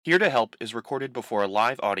Here to Help is recorded before a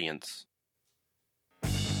live audience.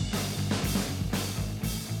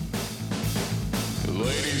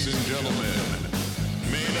 Ladies and gentlemen,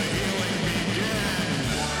 may the healing begin!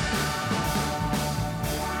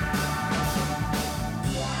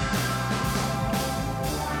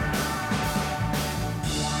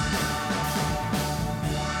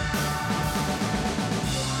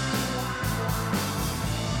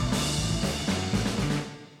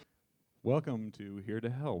 Welcome to Here to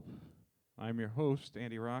Help. I'm your host,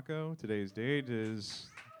 Andy Rocco. Today's date is...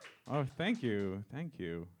 Oh, thank you. Thank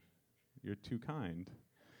you. You're too kind.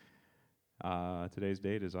 Today's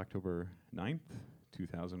date is October 9th,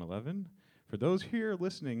 2011. For those here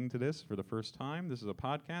listening to this for the first time, this is a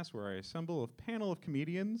podcast where I assemble a panel of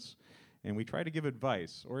comedians, and we try to give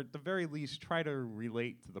advice, or at the very least, try to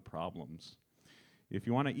relate to the problems. If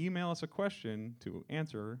you want to email us a question to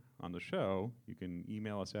answer on the show, you can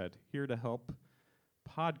email us at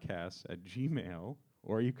heretohelppodcast@gmail.com,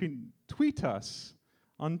 or you can tweet us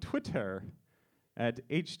on Twitter at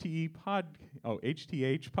HTH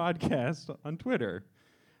Podcast on Twitter.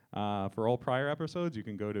 For all prior episodes, you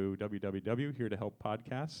can go to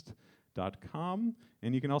www.heretohelppodcast.com,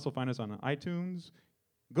 and you can also find us on iTunes.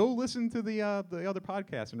 Go listen to the other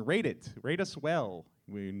podcasts and rate it. Rate us well.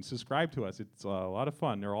 Subscribe to us. It's a lot of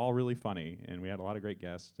fun. They're all really funny, and we had a lot of great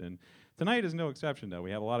guests. And tonight is no exception, though.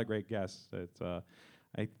 We have a lot of great guests. I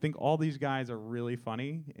think all these guys are really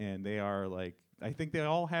funny, and they are like, I think they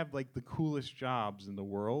all have like the coolest jobs in the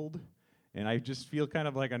world. And I just feel kind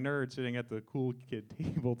of like a nerd sitting at the cool kid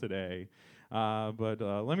table today. But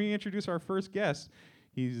let me introduce our first guest.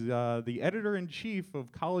 He's the editor-in-chief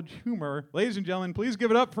of College Humor. Ladies and gentlemen, please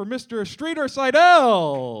give it up for Mr. Streeter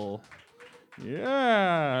Seidell.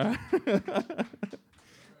 Yeah. All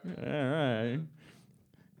right.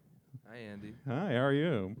 Hi, Andy. Hi, how are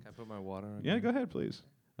you? Can I put my water on? Yeah, go ahead, please.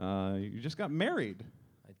 You just got married.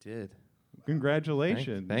 I did.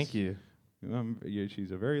 Congratulations. Thank you. Yeah,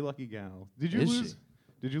 she's a very lucky gal. Did you Is lose? she?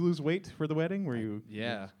 Did you lose weight for the wedding? Were you?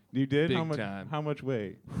 Yeah. You did. Big how much? time. How much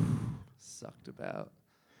weight? Sucked about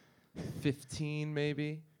 15,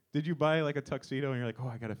 maybe. Did you buy like a tuxedo and you're like,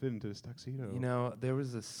 oh, I gotta fit into this tuxedo? You know, there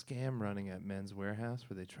was a scam running at Men's Warehouse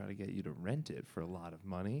where they try to get you to rent it for a lot of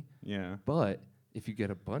money. Yeah. But if you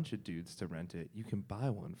get a bunch of dudes to rent it, you can buy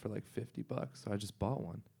one for like $50. So I just bought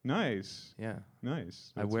one. Nice. Yeah.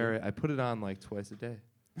 Nice. I wear it. I put it on like twice a day.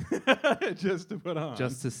 Just to put on.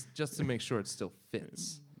 Just to make sure it still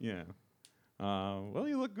fits. Yeah. Well,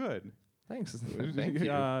 you look good. Thanks. Thank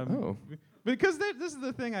you. Because this is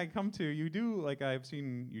the thing I come to. You do, like, I've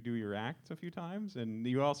seen you do your act a few times, and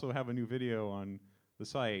you also have a new video on the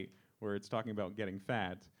site where it's talking about getting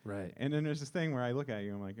fat. Right. And then there's this thing where I look at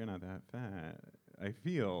you, I'm like, you're not that fat. I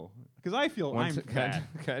feel, because I feel I'm Can fat.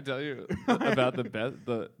 I tell you about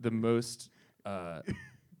the most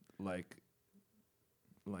like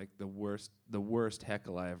the worst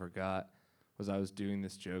heckle I ever got was I was doing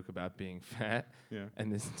this joke about being fat, Yeah.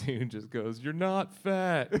 and this dude just goes, "You're not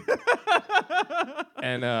fat,"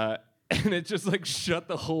 and it just like shut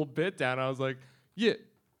the whole bit down. I was like, "Yeah,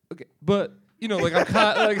 okay," but you know, like I'm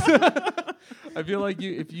kind like. I feel like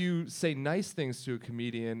if you say nice things to a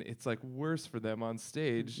comedian, it's like worse for them on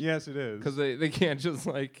stage. Yes, it is. Because they can't just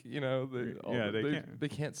like, you know, they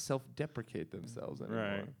can't self-deprecate themselves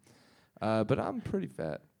anymore. Right. But I'm pretty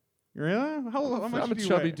fat. Really? How much I'm a do you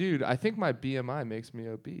chubby weigh? dude. I think my BMI makes me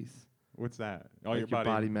obese. What's that? Oh, Like your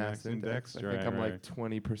body mass index. I think I'm like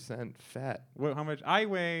 20% fat. Well, how much I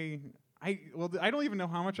weigh? I don't even know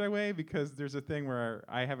how much I weigh because there's a thing where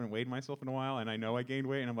I haven't weighed myself in a while, and I know I gained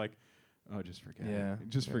weight, and I'm like, oh, just forget it.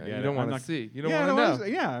 Just forget it. You don't want to see. You don't yeah, want to know.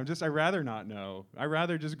 Yeah, I'd rather not know. I'd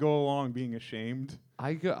rather just go along being ashamed.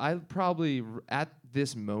 I probably at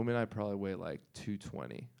this moment I probably weigh like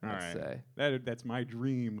 220. I'd say that's my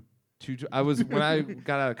dream. I was when I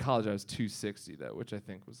got out of college I was 260 though, which I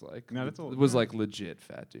think was like like legit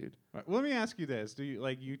fat dude. Right, well, let me ask you this: do you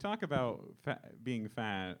you talk about being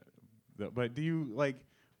fat, but do you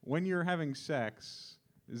when you're having sex?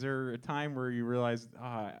 Is there a time where you realize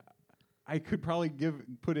I could probably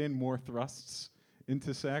put in more thrusts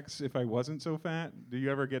into sex if I wasn't so fat? Do you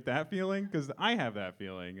ever get that feeling? Because I have that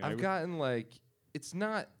feeling. I've gotten it's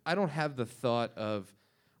not. I don't have the thought of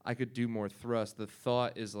I could do more thrust. The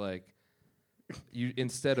thought is like you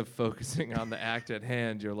instead of focusing on the act at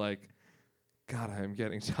hand, you're like, God, I'm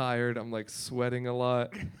getting tired. I'm like sweating a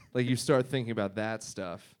lot. Like you start thinking about that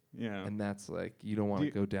stuff. Yeah. And that's like, you don't want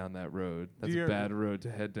to go down that road. That's a bad road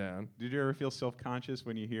to head down. Did you ever feel self-conscious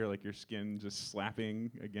when you hear like your skin just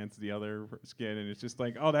slapping against the other skin and it's just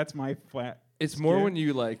like, oh, that's my flat It's skin? more when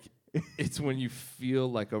you like, It's when you feel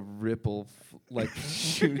like a ripple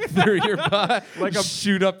shoot through your body,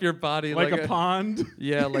 shoot up your body like a pond.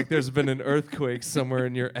 Yeah, like there's been an earthquake somewhere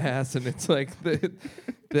in your ass, and it's like the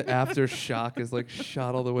aftershock is like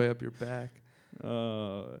shot all the way up your back.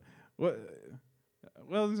 What?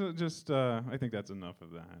 Well, just I think that's enough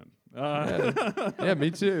of that. Yeah,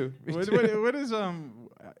 me too. What is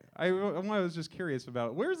I was just curious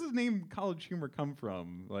about where's the name College Humor come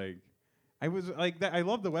from? Like, I was like that. I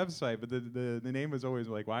love the website, but the name was always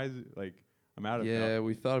like, why is it like I'm out of Yeah,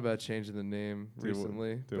 we thought about changing the name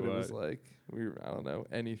recently, to but it what? was like I don't know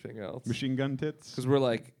anything else. Machine Gun Tits.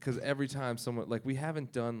 Because every time someone we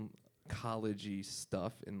haven't done college-y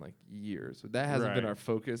stuff in like years. That hasn't been Right. our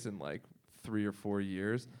focus in like 3 or 4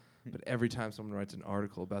 years. But every time someone writes an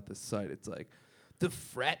article about this site, it's like the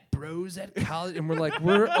frat bros at college, and we're like,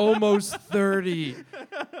 we're almost 30.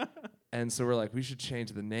 And so we're like, we should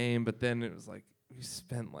change the name. But then it was like, we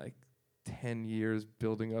spent like 10 years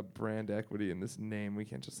building up brand equity in this name. We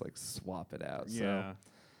can't just like swap it out. Yeah.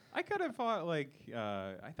 I kind of thought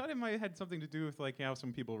I thought it might have had something to do with like how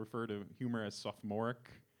some people refer to humor as sophomoric.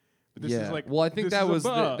 But this is like, well, I think this that is was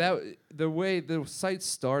above. the way the site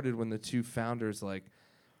started when the two founders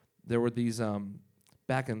there were these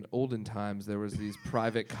back in olden times there was these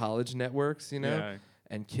private college networks, Yeah.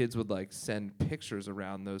 and kids would like send pictures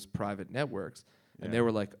around those private networks, and they Yeah.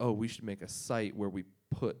 were like, oh, we should make a site where we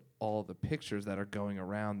put all the pictures that are going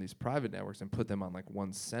around these private networks and put them on like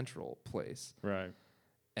one central place. Right.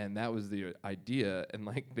 And that was the idea, and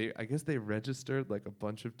I guess they registered like a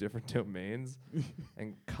bunch of different domains,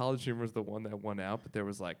 and College Humor is the one that won out. But there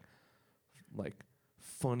was like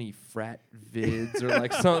funny frat vids or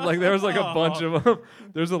like some there was like a bunch of them.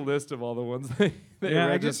 There's a list of all the ones they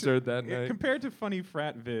registered that night. Compared to funny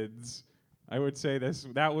frat vids, I would say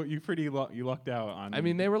you lucked out on. I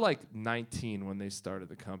mean, they were like 19 when they started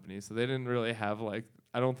the company, so they didn't really have I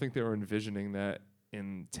don't think they were envisioning that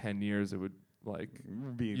in 10 years it would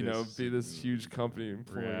be this huge company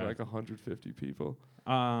employing like 150 people.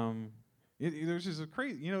 There's just a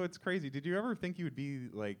crazy. It's crazy. Did you ever think you would be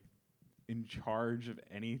like in charge of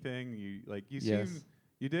anything? Yes.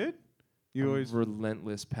 You did. I'm always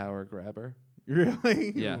relentless power grabber.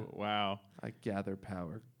 Really? Yeah. Wow. I gather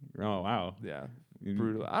power. Oh wow. Yeah.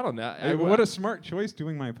 Brutal. I don't know. What a smart choice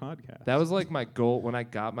doing my podcast. That was like my goal when I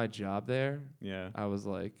got my job there. Yeah. I was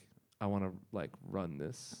like, I want to run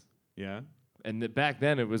this. Yeah. And back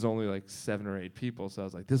then it was only like 7 or 8 people, so I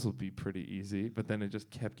was like, this will be pretty easy. But then it just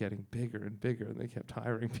kept getting bigger and bigger, and they kept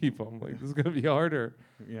hiring people. I'm like, this is gonna be harder.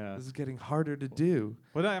 Yeah. This is getting harder to do.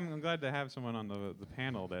 But I'm glad to have someone on the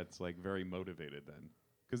panel that's like very motivated then,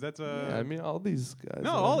 because that's Yeah, I mean, all these guys.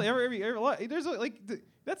 no, every lot, there's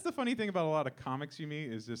that's the funny thing about a lot of comics you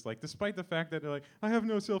meet is just like, despite the fact that they're like, I have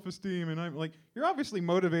no self-esteem, and I'm like, you're obviously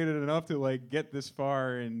motivated enough to like get this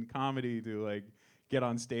far in comedy to like get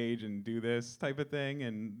on stage and do this type of thing.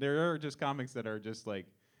 And there are just comics that are just like,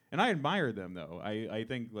 and I admire them though. I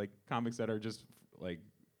think like comics that are just like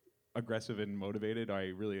aggressive and motivated,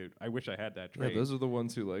 I wish I had that trait. Yeah, those are the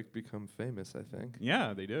ones who become famous, I think.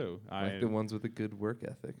 Yeah, they do. The ones with a good work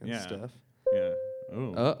ethic and stuff. Yeah.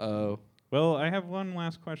 Oh. Uh-oh. Well, I have one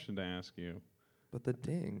last question to ask you. But the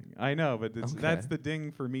ding. I know, but Okay. that's the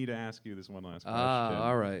ding for me to ask you this one last question.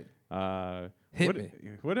 All right. Hit me.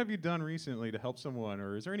 What have you done recently to help someone,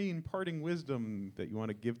 or is there any imparting wisdom that you want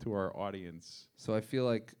to give to our audience? So I feel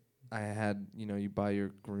like I had, you buy your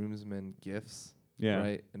groomsmen gifts,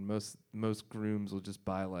 right? And most grooms will just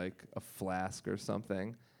buy like a flask or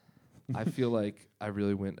something. I feel like I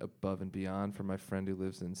really went above and beyond for my friend who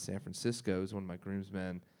lives in San Francisco, who's one of my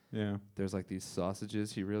groomsmen. Yeah. There's like these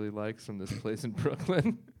sausages he really likes from this place in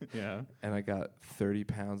Brooklyn. Yeah. And I got 30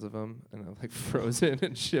 pounds of them, and I frozen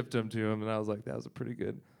and shipped them to him. And I was like, that was a pretty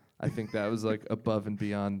good. I think that was like above and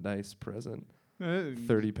beyond nice present.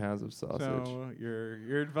 30 pounds of sausage. So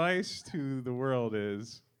your advice to the world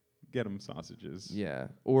is get them sausages. Yeah.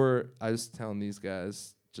 Or I was telling these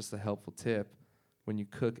guys, just a helpful tip, when you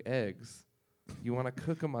cook eggs, you want to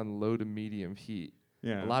cook them on low to medium heat.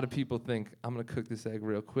 Yeah. A lot of people think, I'm going to cook this egg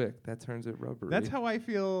real quick. That turns it rubbery. That's how I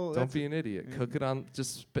feel. Don't be an idiot. Cook it on,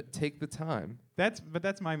 take the time. That's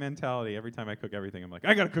my mentality. Every time I cook everything, I'm like,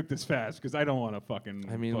 I got to cook this fast because I don't want to fucking.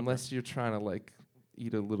 I mean, unless you're trying to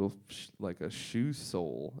eat a little a shoe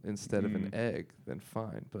sole instead of an egg, then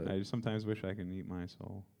fine. But I sometimes wish I can eat my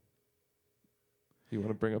soul. You want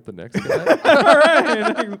to bring up the next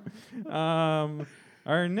guy? All right.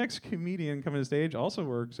 Our next comedian coming to stage also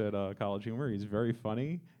works at College Humor. He's very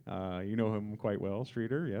funny. You know him quite well,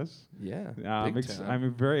 Streeter, yes? Yeah.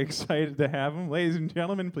 I'm very excited to have him. Ladies and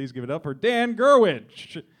gentlemen, please give it up for Dan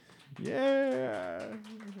Gurewitch. Yeah.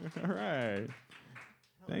 All right.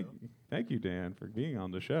 Thank you, Dan, for being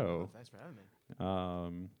on the show. Thanks for having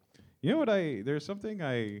me. You know what there's something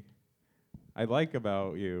I like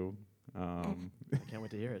about you. I can't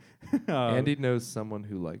wait to hear it. Andy knows someone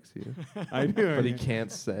who likes you, I do, but he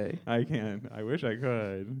can't say. I can. I wish I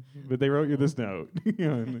could, but they wrote you this note.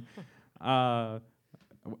 I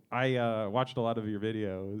watched a lot of your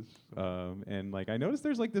videos, and like I noticed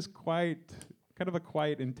there's like this kind of a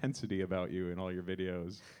quiet intensity about you in all your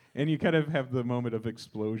videos, and you kind of have the moment of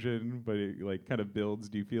explosion, but it like kind of builds.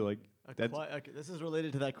 Do you feel like that's This is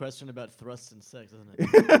related to that question about thrusts and sex, isn't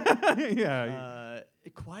it? yeah?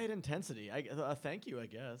 Quiet intensity. Thank you. I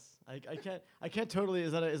guess. I can't totally.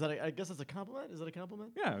 Is that? I guess that's a compliment. Is it a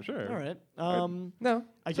compliment? Yeah, sure. All right. No,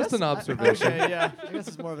 I just guess an observation. Okay, yeah. I guess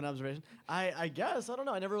it's more of an observation. I guess. I don't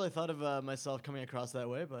know. I never really thought of myself coming across that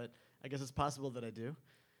way, but I guess it's possible that I do.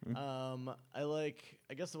 I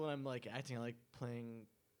guess when I'm like acting, I like playing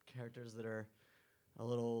characters that are a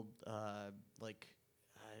little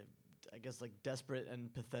I guess like desperate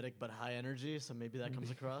and pathetic but high energy, so maybe that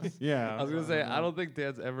comes across. Yeah. I was gonna say I don't think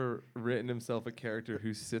Dan's ever written himself a character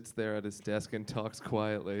who sits there at his desk and talks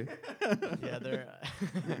quietly. Yeah,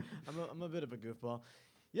 I'm a bit of a goofball.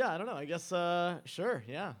 Yeah, I don't know. I guess sure.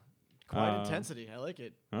 Yeah, quiet intensity. I like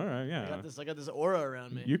it. All right. Yeah. I got this aura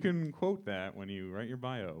around me. You can quote that when you write your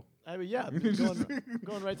bio. Yeah,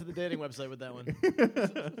 going right to the dating website with that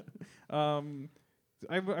one.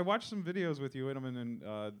 I watched some videos with you in them, and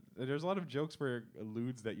there's a lot of jokes where it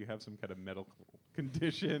alludes that you have some kind of medical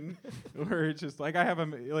condition, where it's just like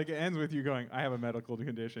it ends with you going, "I have a medical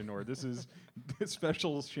condition," or "This is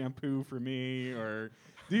special shampoo for me," or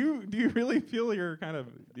do you really feel you're kind of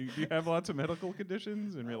do you have lots of medical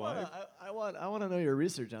conditions in real life? I want to know your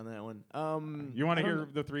research on that one. You want to hear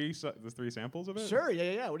the three samples of it? Sure.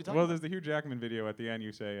 Yeah. What are you talking Well, about? there's the Hugh Jackman video at the end.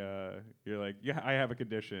 You say you're like, "Yeah, I have a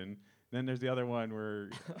condition." Then there's the other one where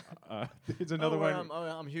it's another one.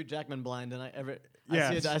 I'm Hugh Jackman blind, and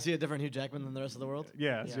Yes. I see a different Hugh Jackman than the rest of the world.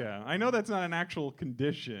 Yes, yeah. I know that's not an actual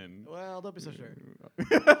condition. Well, don't be so sure.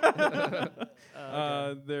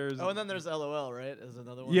 There's and then there's LOL, right? Is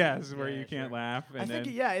another one. yes, where Yeah, you can't sure. laugh. And I think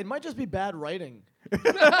it might just be bad writing.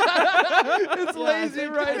 It's lazy I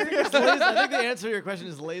writing. think I think the answer to your question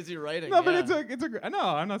is lazy writing. no, but yeah. it's a no.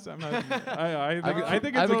 I'm not. I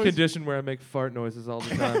think it's I have a always, condition where I make fart noises all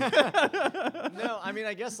the time. No, I mean,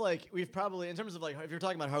 I guess like we've probably, in terms of like, if you're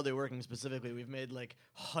talking about hardly working specifically, we've made like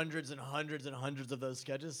hundreds and hundreds and hundreds of those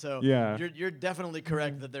sketches. So Yeah. you're definitely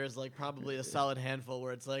correct that there's like probably a solid handful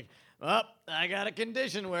where it's like, oh, I got a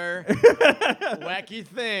condition where wacky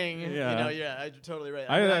thing. Yeah. You're totally right.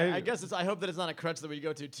 I guess I hope that it's not a crutch that we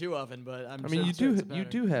go to too often, but I'm. I sure mean, it's a you pattern.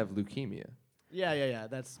 do have leukemia. Yeah.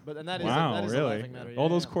 That is wow, that is a really? laughing matter. All Yeah,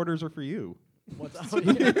 those yeah. quarters are for you. What's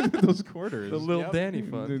yeah. Those quarters. The little Yep. Danny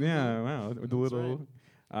fund. Yeah. Wow. The little.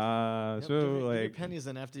 Yep, So give your like. pennies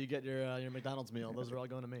in after you get your McDonald's meal. Those are all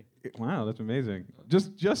going to me. Wow, that's amazing.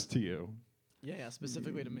 Just to you. Yeah,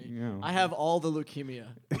 specifically to me. Yeah. I have all the leukemia.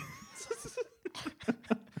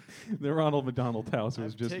 The Ronald McDonald House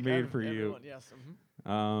was I've just take made ev- for you. everyone, Yes.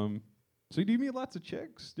 Mhm. So do you meet lots of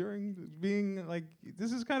chicks during being like?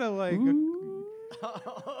 This is kind of like.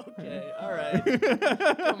 Okay, all right.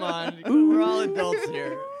 Come on, we're all adults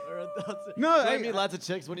here. We're adults. No, Do I I- mean lots of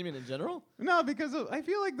chicks. What do you mean in general? No, because I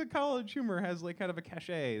feel like the college humor has like kind of a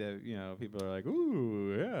cachet that people are like,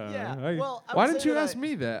 ooh, yeah. Yeah. Well, I Why would didn't say you that ask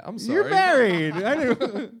me that? I'm sorry. you're married. I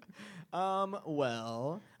knew.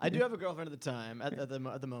 Well, I do have a girlfriend at the time, at the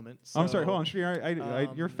moment. I'm sorry. so- Hold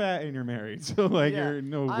on. You're fat and you're married, so like Yeah.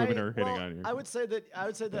 no women are hitting on you. I would say that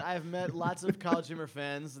I've met lots of College Humor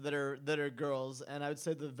fans that are girls, and I would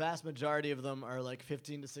say the vast majority of them are like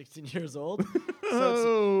 15 to 16 years old.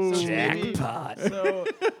 So it's maybe not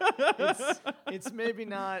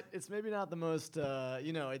the most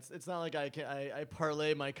it's not like I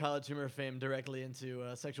parlay my College Humor fame directly into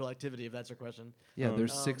sexual activity, if that's your question. Yeah, they're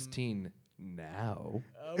 16 now.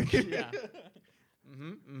 Okay, yeah.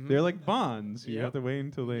 They're like bonds. You Yep. have to wait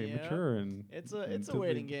until they Yep. mature and. It's a until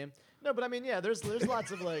waiting they- game. No, but I mean, yeah, there's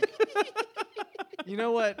lots of like, you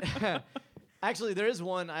know what? Actually, there is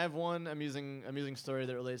one. I have one amusing story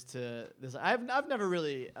that relates to this. I've never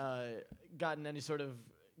really gotten any sort of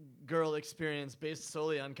girl experience based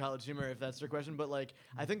solely on College Humor, if that's your question. But like,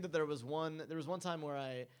 I think that there was one time where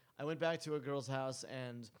I went back to a girl's house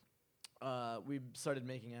and we started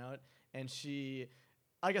making out, and she.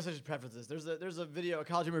 I guess I should preface this. There's a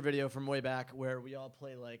College Humor video from way back where we all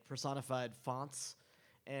play like personified fonts,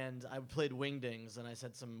 and I played wingdings, and I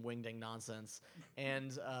said some wingding nonsense,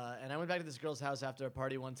 and I went back to this girl's house after a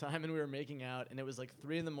party one time, and we were making out, and it was like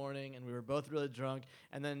 3 a.m, and we were both really drunk,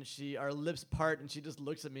 and then our lips part, and she just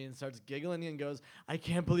looks at me and starts giggling and goes, "I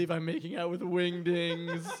can't believe I'm making out with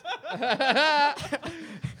wingdings."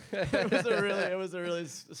 It was a really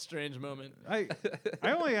strange moment. I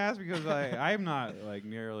only ask because I'm not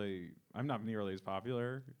nearly as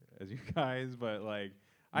popular as you guys, but like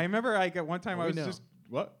I remember at one time I was just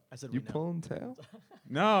what? I said You pulling tail?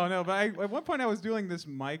 No, but at one point I was doing this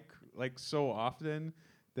mic like so often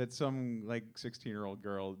that some like 16-year-old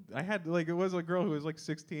girl I had it was a girl who was like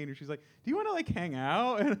 16 and she's like, "Do you want to like hang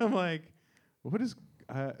out?" And I'm like, "What is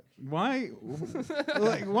why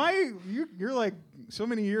why you're like so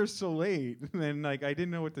many years so late?" And like I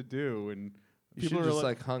didn't know what to do, and You people should were just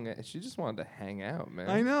like hung out. She just wanted to hang out, man.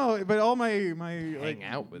 I know, but all my Hang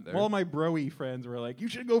out with her. all my bro-y friends were like, "You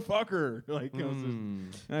should go fuck her." Like, I was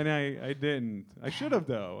Mm. and I didn't. I should have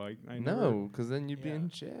though. I No, because then you'd be Yeah. in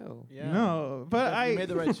jail. Yeah. No, but You made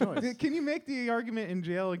the right choice. Can you make the argument in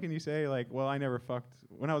jail? Can you say like, "Well, I never fucked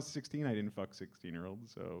when I was 16. I didn't fuck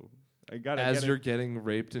 16-year-olds, so I got to As you're getting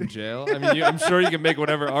raped in jail? I mean, I'm sure you can make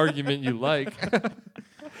whatever argument you like.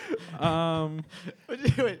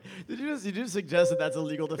 Wait, did you suggest that that's a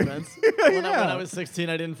legal defense? When I was 16,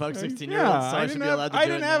 I didn't fuck 16-year-olds, so I should be allowed to do it I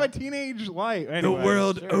didn't have now. a teenage life. Anyway.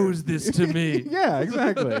 Sure. owes this to me. Yeah,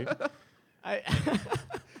 exactly. All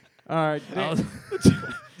right. So I'm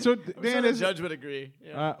sure Dan the is judge would agree.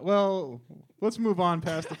 Yeah. well. Let's move on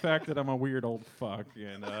past the fact that I'm a weird old fuck.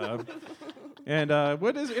 And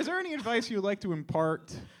what is there any advice you'd like to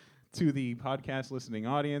impart to the podcast listening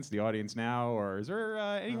audience, the audience now, or is there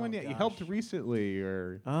anyone that you helped recently?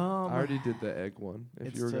 Or I already did the egg one.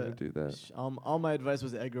 If you were going to do that. All my advice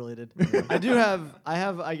was egg related. I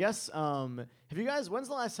guess. Have you guys? When's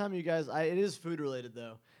the last time you guys? It is food related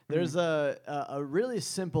though. There's a really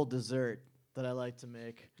simple dessert that I like to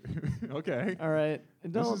make. Okay. All right,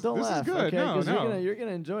 don't this laugh. is good. Okay, No, 'cause no. you're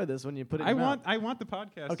gonna enjoy this when you put it. I in your want mouth. the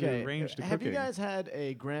podcast Okay, to range to have cooking. you guys had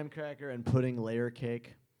a graham cracker and pudding layer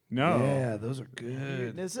cake? No. Yeah, those are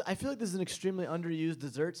good. I feel like this is an extremely underused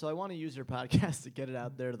dessert, so I want to use your podcast to get it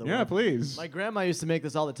out there to the Yeah, world. please. My grandma used to make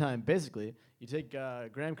this all the time. Basically, you take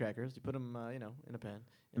graham crackers, you put them, in a pan,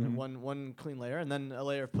 in one clean layer, and then a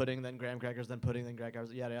layer of pudding, then graham crackers, then pudding, then graham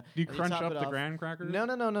crackers, yada yada. Do you And crunch top up it the off. graham crackers?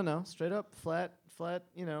 No. Straight up, flat,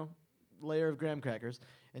 layer of graham crackers,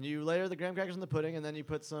 and you layer the graham crackers in the pudding, and then you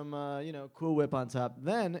put some, Cool Whip on top.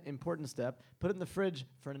 Then, important step, put it in the fridge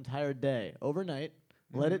for an entire day, overnight.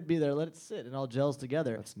 Let it be there, let it sit, and all gels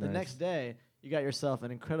together. That's The nice. next day, you got yourself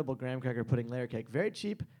an incredible graham cracker pudding layer cake. Very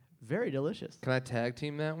cheap, very delicious. Can I tag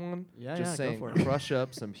team that one? Yeah, Just go saying, for it. crush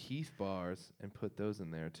up some Heath bars and put those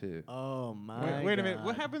in there too. Oh my! Wait a minute.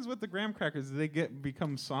 What God. happens with the graham crackers? Do they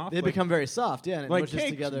become soft? They Like- become very soft, yeah, and it like mushes cake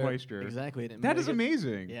together. moisture. Exactly. and it That is make it-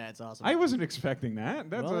 amazing. Yeah, it's awesome. I wasn't expecting that.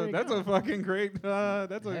 Well, there you That's go. a fucking great.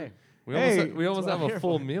 That's Hey. We Hey, almost what have I'm a here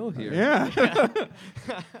full for. meal a here. yeah.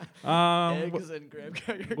 Eggs and graham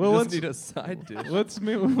crackers. Well, We let's just need a side dish. let's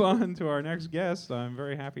move on to our next guest. I'm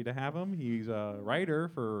very happy to have him. He's a writer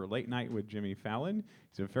for Late Night with Jimmy Fallon.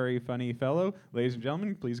 He's a very funny fellow. Ladies and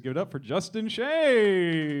gentlemen, please give it up for Justin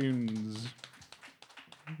Shames.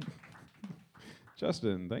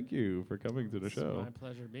 Justin, thank you for coming to the show. My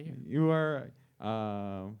pleasure to be here. You are.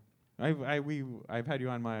 I've had you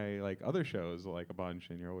on my other shows a bunch,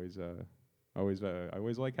 and you're always I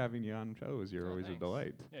always like having you on shows. You're Oh, always thanks. a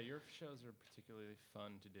delight. Yeah, your shows are particularly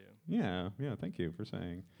fun to do. Yeah. Thank you for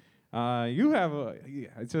saying. You have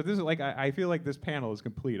so this is I feel like this panel is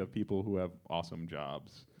complete of people who have awesome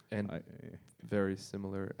jobs. And very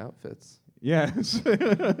similar outfits. Yes.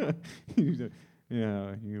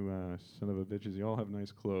 Yeah, you son of a bitches. You all have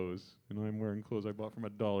nice clothes, and I'm wearing clothes I bought from a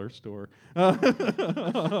dollar store.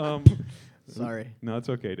 Sorry. No, it's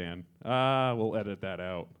okay, Dan. We'll edit that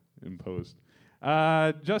out in post.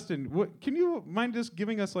 Justin, can you mind just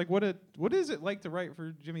giving us what is it like to write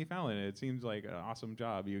for Jimmy Fallon? It seems like an awesome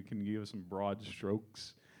job. You can give us some broad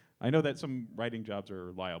strokes. I know that some writing jobs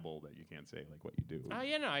are liable that you can't say what you do.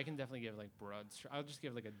 Yeah, no, I can definitely give broad. I'll just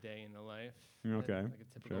give a day in the life. Okay, Like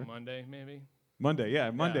a typical sure. Monday, maybe. Monday.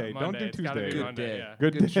 Monday. Don't do It's gotta be Tuesday. Good Monday, day. yeah.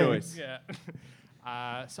 Good day. choice. Yeah.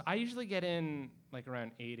 So I usually get in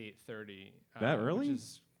around 8:30. That early? Which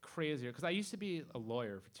is crazier because I used to be a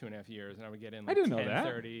lawyer for 2.5 years, and I would get in I didn't know that.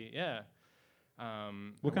 10:30. Yeah.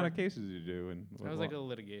 What kind of cases did you do? And I was like a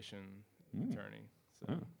litigation attorney. So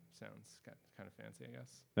Oh. sounds kind of fancy, I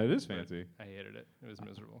guess. That is But fancy. I hated it. It was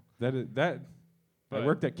miserable. I But-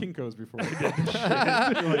 worked at Kinko's before I did this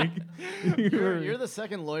shit. You're the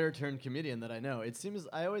second lawyer turned comedian that I know. It seems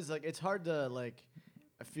I always it's hard to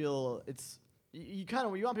I feel it's you kind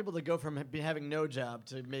of you want people to go from having no job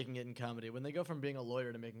to making it in comedy. When they go from being a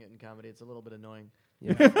lawyer to making it in comedy, it's a little bit annoying.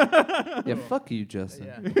 Yeah, fuck you,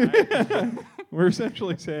 Justin. Yeah. We're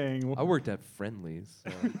essentially saying. I worked at Friendly's.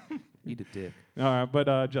 So eat a dick. All right,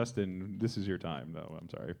 but Justin, this is your time, though. I'm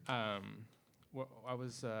sorry. I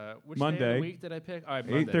was which day of Monday. the week did I pick? Oh,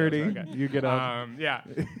 Monday. 8:30. Okay. You get up. Yeah.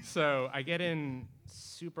 So I get in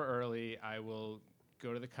super early. I will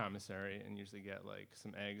go to the commissary and usually get like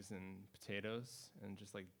some eggs and potatoes and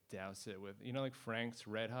just like douse it with like Frank's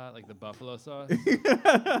Red Hot, like the buffalo sauce.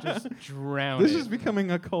 Just drown This it. is becoming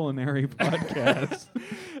a culinary podcast.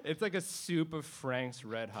 It's like a soup of Frank's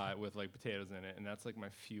Red Hot with like potatoes in it, and that's like my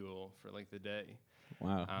fuel for like the day.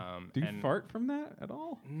 Wow. Do you and fart from that at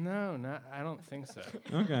all? No, I don't think so.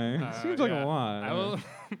 Okay. Seems like a lot. I will.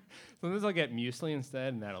 Sometimes I'll get muesli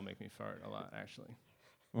instead, and that'll make me fart a lot, actually.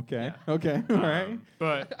 Okay. Yeah. Okay. All right.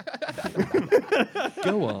 But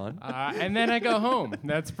Go on. and then I go home.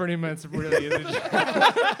 That's pretty much really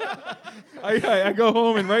the I go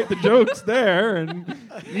home and write the jokes there and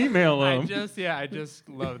email them. I just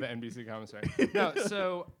love the NBC commissary. No,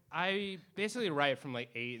 so I basically write from like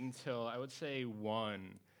 8 until I would say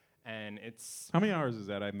 1, and it's How many hours is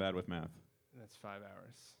that? I'm bad with math. that's 5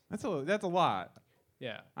 hours. That's a lot.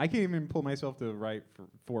 Yeah. I can't even pull myself to write for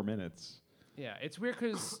 4 minutes. Yeah, it's weird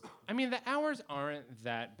because, I mean, the hours aren't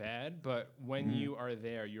that bad, but when you are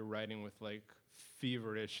there, you're writing with, like,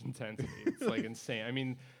 feverish intensity. It's, like, insane. I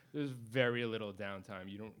mean, there's very little downtime.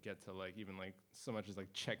 You don't get to, like, even, like, so much as,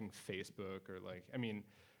 like, checking Facebook or, like, I mean,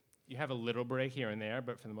 you have a little break here and there,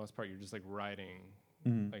 but for the most part, you're just, like, writing,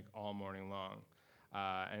 like, all morning long.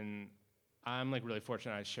 And I'm, like, really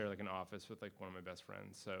fortunate. I share, like, an office with, like, one of my best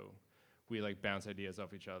friends, so we like bounce ideas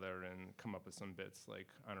off each other and come up with some bits like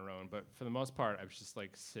on our own. But for the most part, I was just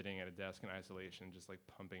like sitting at a desk in isolation, just like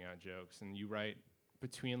pumping out jokes. And you write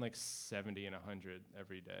between like 70 and 100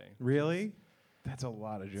 every day. Really? That's a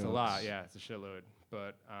lot of jokes. It's a lot, yeah. It's a shitload.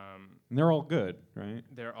 But And they're all good, right?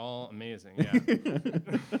 they're all amazing, yeah.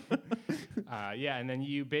 Yeah, and then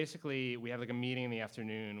we have like a meeting in the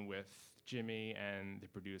afternoon with Jimmy and the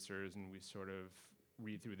producers, and we sort of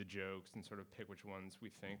read through the jokes and sort of pick which ones we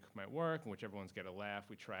think might work and whichever ones get a laugh.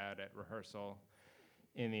 We try out at rehearsal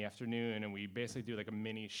in the afternoon, and we basically do like a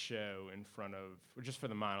mini show in front of, or just for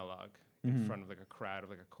the monologue, in front of like a crowd of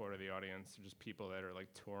like a quarter of the audience, or just people that are like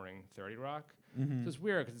touring 30 Rock. So it's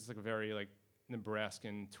weird because it's like a very like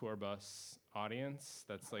Nebraskan tour bus audience.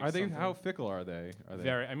 That's like How fickle are they?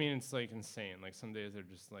 very. I mean, it's like insane. Like some days they're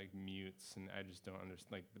just like mutes, and I just don't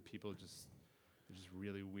understand. Like the people just. Just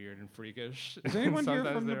really weird and freakish. Is anyone here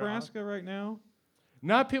Sometimes from they're Nebraska right now?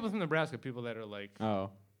 Not people from Nebraska, people that are like Oh.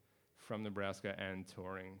 from Nebraska and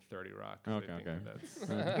touring 30 Rock. Okay. That's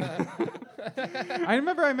I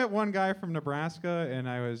remember I met one guy from Nebraska, and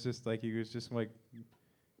I was just like, he was just like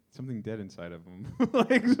something dead inside of him.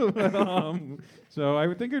 So I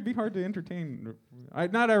would think it'd be hard to entertain.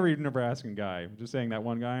 Not every Nebraskan guy. I'm just saying that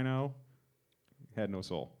one guy I know had no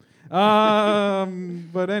soul.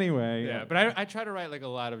 But anyway. yeah. But I try to write like a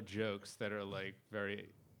lot of jokes that are like very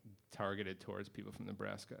targeted towards people from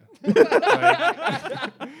Nebraska.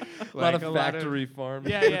 A lot of factory farm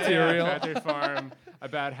material. Factory farm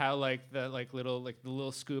about how like the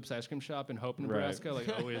little Scoops ice cream shop in Hope, Nebraska, like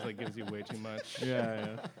always like gives you way too much. Yeah.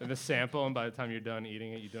 And the sample, and by the time you're done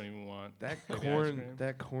eating it, you don't even want That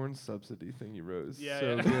like, corn subsidy thing you wrote is Yeah,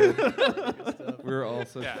 so yeah. good. Good stuff. We were all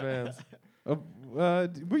such Yeah. fans.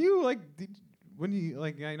 Were you like, when you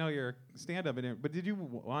like? I know you're stand-up in it, but did you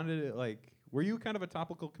wanted it like? Were you kind of a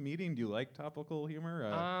topical comedian? Do you like topical humor?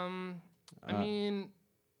 I mean,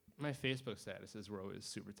 my Facebook statuses were always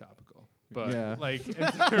super topical, but Yeah. like,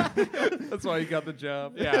 That's why you got the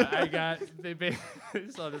job. yeah, they basically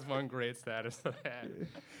saw this one great status that I had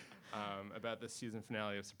about the season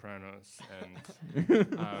finale of Sopranos, and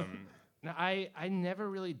no, I never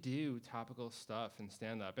really do topical stuff in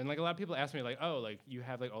stand up. And like a lot of people ask me like, oh, like you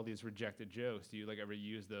have like all these rejected jokes. Do you like ever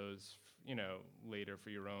use those, later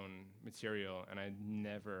for your own material? And I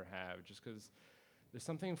never have, just because there's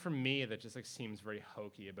something for me that just like seems very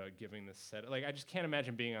hokey about giving this set. Like I just can't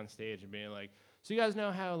imagine being on stage and being like, so you guys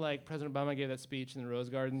know how like President Obama gave that speech in the Rose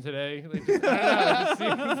Garden today? Like, just, I don't know, it just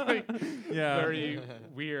seems like very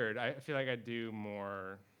weird. I feel like I do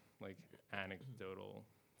more like anecdotal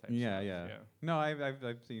type Yeah. stuff. No,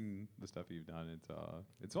 I've seen the stuff you've done.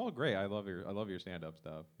 It's all great. I love your stand-up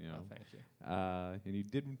stuff. Oh, thank you. And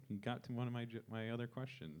you got to one of my other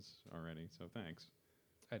questions already. So thanks.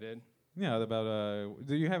 I did. Yeah, about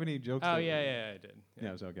do you have any jokes? Oh yeah, I did.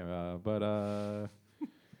 Yeah, it's okay. But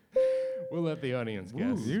We'll let the audience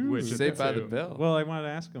guess. Ooh. Which of Saved by the two. Bell. Well, I wanted to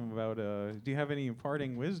ask him about, do you have any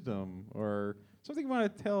imparting wisdom or something you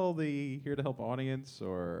want to tell the Here to Help audience?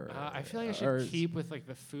 Or I feel like I or should keep with like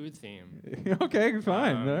the food theme. Okay,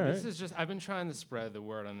 fine. All right. This is just I've been trying to spread the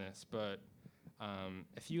word on this, but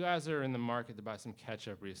if you guys are in the market to buy some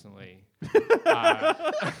ketchup recently,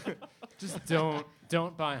 just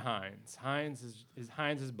don't buy Heinz. Heinz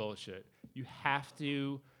is bullshit. You have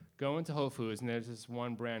to go into Whole Foods, and there's this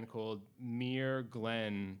one brand called Muir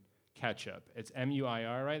Glen ketchup. It's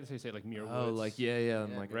MUIR, right? That's how you say it, like Muir Oh, Woods. like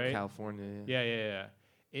in like Right? California. Yeah.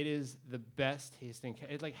 It is the best tasting.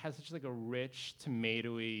 It like has such like a rich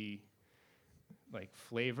tomatoey like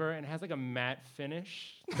flavor, and it has like a matte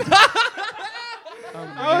finish.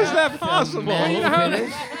 How is that possible? Matte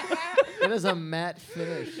finish? It is a matte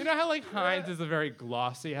finish. You know how like Heinz is a very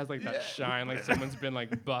glossy, has like that shine, like someone's been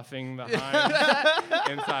like buffing the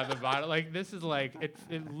Heinz inside the bottle. Like this is like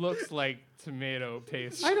it looks like tomato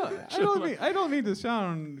paste. I don't mean to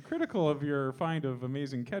sound critical of your find of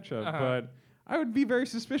amazing ketchup, but I would be very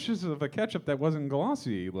suspicious of a ketchup that wasn't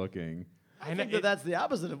glossy looking. I think that's the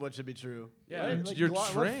opposite of what should be true. Yeah, Right? like you're what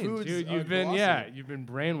trained. foods Dude, are you've been glossy?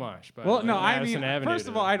 brainwashed. By Well, no, I Madison mean, Avenue first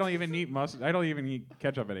of to- all, I don't even eat mustard. I don't even eat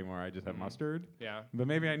ketchup anymore. I just have mustard. yeah. But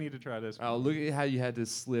maybe I need to try this. Oh, look at how you had to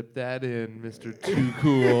slip that in, Mr. Too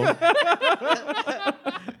Cool.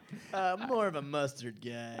 More of a mustard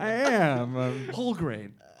guy. I am. Whole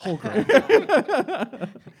grain. Whole grain.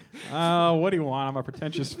 What do you want? I'm a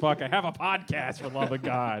pretentious fuck. I have a podcast, for love of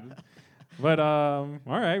God. But all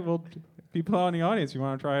right, well, people out in the audience, you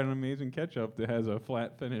want to try an amazing ketchup that has a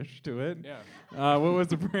flat finish to it? Yeah. What was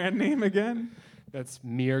the brand name again? That's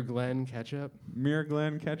Muir Glen ketchup. Muir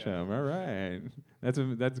Glen ketchup. Yeah. All right,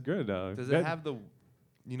 that's good. Does it have the,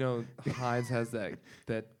 Heinz has that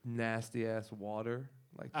nasty ass water,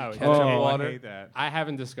 like the Oh, ketchup yeah. water. I hate that. I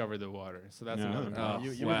haven't discovered the water, so that's No. another Oh, problem.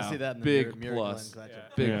 You're wow. going to see that in the Big Muir plus. Glen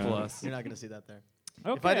ketchup. Big Yeah. plus. You're not going to see that there.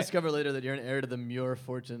 Okay. If I discover later that you're an heir to the Muir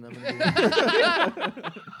fortune, I'm going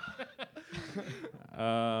to be...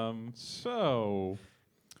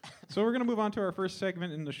 So we're gonna move on to our first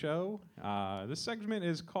segment in the show. This segment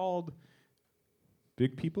is called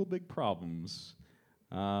 "Big People, Big Problems."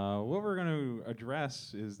 What we're gonna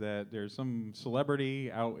address is that there's some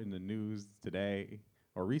celebrity out in the news today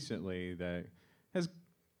or recently that has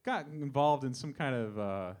gotten involved in some kind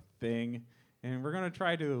of thing, and we're gonna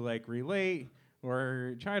try to like relate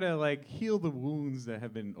or try to like heal the wounds that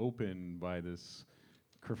have been opened by this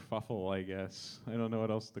kerfuffle, I guess. I don't know what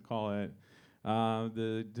else to call it.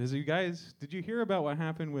 Did you hear about what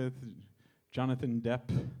happened with Jonathan Depp?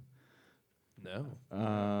 No.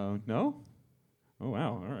 No? Oh,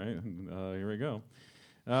 wow. All right. Here we go.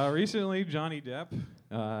 Recently, Johnny Depp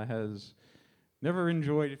has never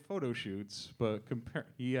enjoyed photo shoots, but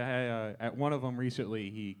at one of them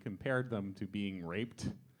recently, he compared them to being raped.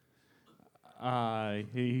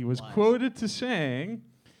 He was quoted to saying,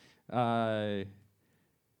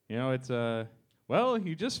 well,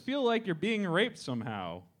 you just feel like you're being raped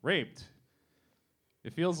somehow. Raped.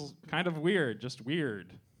 It feels kind of weird, just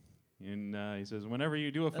weird. And he says, whenever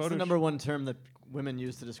you do a That's photo the number one term that women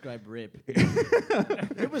use to describe rape.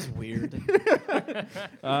 It was weird.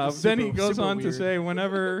 then he goes super on to weird. say,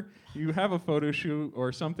 whenever you have a photo shoot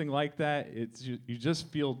or something like that, you just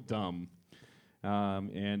feel dumb.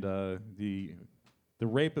 The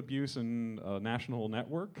Rape, Abuse, and National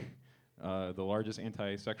Network, the largest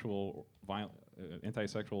anti-sexual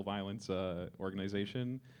violence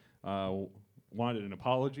organization, wanted an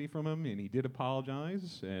apology from him, and he did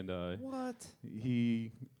apologize. And What?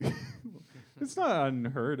 he, it's not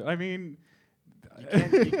unheard. I mean,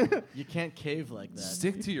 You can't cave like that.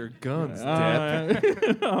 Stick to your guns,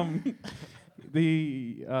 Depp.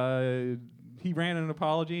 He ran an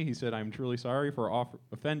apology. He said, "I'm truly sorry for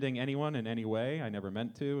offending anyone in any way. I never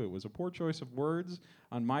meant to. It was a poor choice of words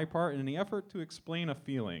on my part in the effort to explain a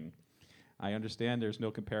feeling. I understand there's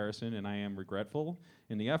no comparison, and I am regretful.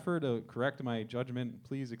 In the effort to correct my judgment,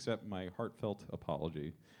 please accept my heartfelt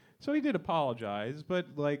apology." So he did apologize, but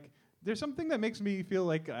like, there's something that makes me feel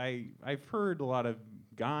like I've heard a lot of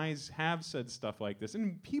guys have said stuff like this,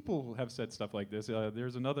 and people have said stuff like this.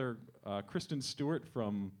 There's another Kristen Stewart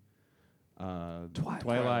from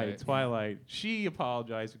Twilight. She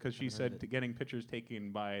apologized because she said getting pictures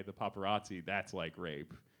taken by the paparazzi, that's like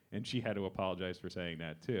rape, and she had to apologize for saying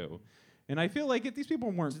that too. And I feel like if these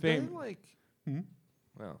people weren't Did they famous, like?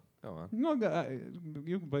 Well, Go on. No,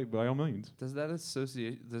 you by all means. Does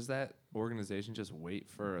that organization just wait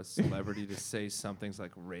for a celebrity to say something's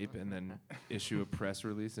like rape and then issue a press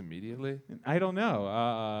release immediately? I don't know.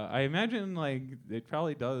 I imagine like it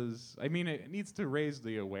probably does. I mean, it needs to raise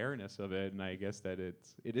the awareness of it, and I guess that it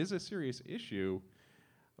is a serious issue.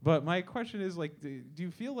 But my question is like, do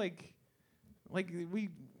you feel like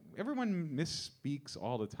everyone misspeaks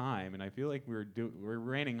all the time, and I feel like we're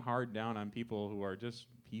raining hard down on people who are just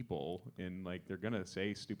people, and like they're gonna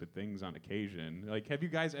say stupid things on occasion. Like, have you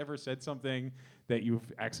guys ever said something that you've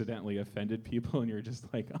accidentally offended people, and you're just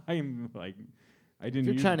like, I didn't. If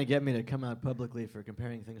you're trying to get me to come out publicly for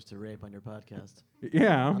comparing things to rape on your podcast,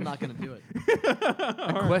 Yeah, I'm not going to do it.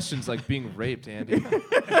 That question's like being raped, Andy.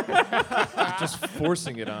 Just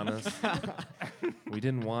forcing it on us. We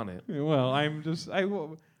didn't want it. Well, I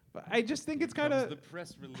just think it's kind of. the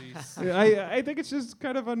press release. I think it's just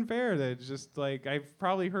kind of unfair that it's just like I've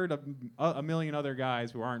probably heard a million other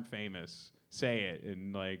guys who aren't famous say it,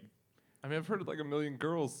 and like. I mean, I've heard like a million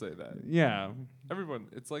girls say that. Yeah. Everyone,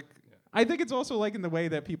 it's like. I think it's also like in the way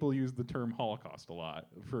that people use the term Holocaust a lot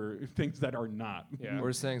for things that are not. Yeah.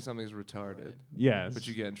 Or saying something's retarded. Yes. But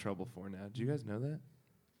you get in trouble for now. Do you guys know that?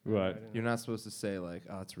 What? You're not supposed to say like,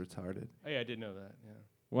 "Oh, it's retarded." Oh yeah, I did know that. Yeah.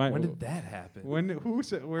 When did that happen? When? Who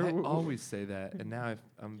said? Where? I always say that, and now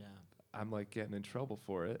I'm Yeah. I'm like getting in trouble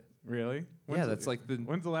for it. Really? Yeah, that's like the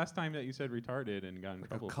When's the last time that you said retarded and got in like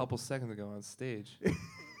trouble? a couple seconds ago on stage.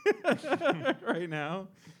 Right now?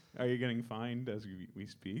 Are you getting fined as we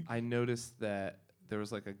speak? I noticed that there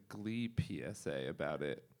was like a Glee PSA about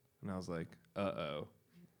it, and I was like, "Uh-oh."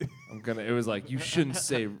 It was like, you shouldn't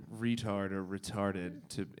say retard or retarded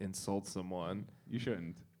to insult someone. You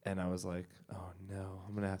shouldn't. And I was like, "Oh no,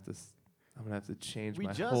 I'm gonna have to change We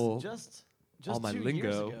my just whole just all my 2 years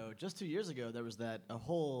lingo." ago, just 2 years ago, there was a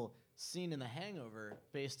whole scene in The Hangover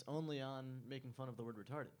based only on making fun of the word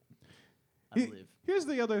retarded. I believe. Here's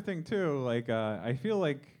the other thing too. Like, I feel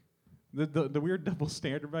like the weird double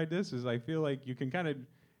standard by this is I feel like you can kind of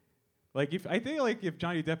like if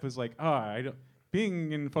Johnny Depp was like,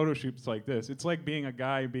 being in photo shoots like this, it's like being a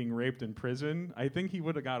guy being raped in prison. I think he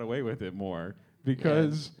would have got away with it more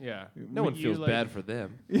because Yeah. No one feels bad for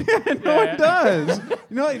them. no one does.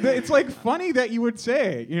 It's like funny that you would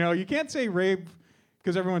say it. You can't say rape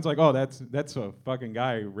because everyone's like, oh, that's a fucking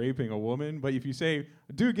guy raping a woman. But if you say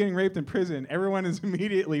a dude getting raped in prison, everyone is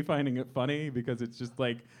immediately finding it funny because it's just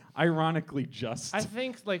like ironically just. I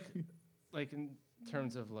think like in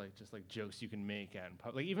terms of like just like jokes you can make out in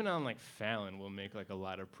public, like even on like Fallon will make like a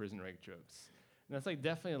lot of prison rape jokes. And that's like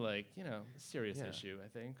definitely like, a serious issue, I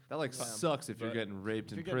think. That like sucks if you're But getting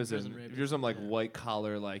raped in you're getting prison. prison raped, If you're some like white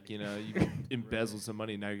collar, like you embezzled some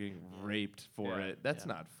money, now you're getting raped for Yeah. it. That's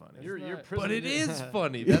not funny. You're not- prison But it rape. is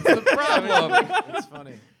funny. That's the problem. It's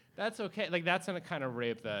funny. That's okay. Like that's a kind of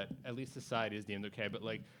rape that at least society is deemed okay. But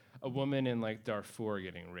like a woman in like Darfur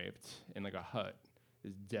getting raped in like a hut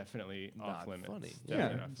is definitely Not off limits. funny. It's Yeah,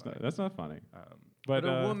 definitely not it's funny. that's not funny. But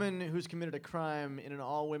a woman who's committed a crime in an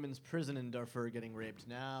all-women's prison in Darfur getting raped.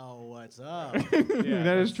 Now what's up? Yeah,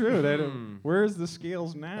 that is true. Hmm. Where's the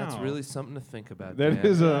scales now? That's really something to think about. That Dan.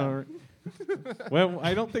 is a. Well,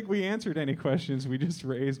 I don't think we answered any questions. We just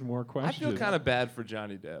raised more I questions. feel kind of bad for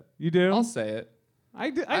Johnny Depp. You do? I'll say it.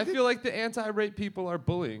 I feel like the anti-rape people are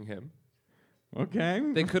bullying him. Okay.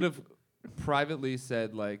 They could have privately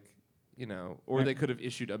said or Yeah. they could have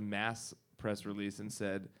issued a mass press release and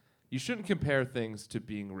said, you shouldn't compare things to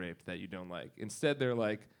being raped that you don't like. Instead, they're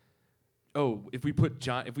like, oh, if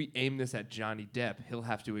we aim this at Johnny Depp, he'll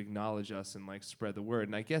have to acknowledge us and like spread the word.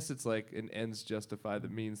 And I guess it's like an ends justify the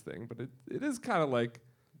means thing, but it is kind of like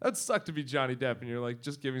that'd suck to be Johnny Depp and you're like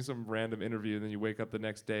just giving some random interview and then you wake up the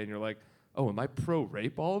next day and you're like, oh, am I pro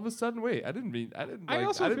rape all of a sudden? Wait, I didn't mean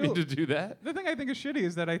to do that. The thing I think is shitty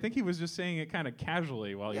is that I think he was just saying it kind of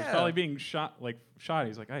casually while he was Yeah. probably being shot.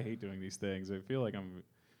 He's like, I hate doing these things. I feel like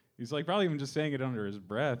He's like probably even just saying it under his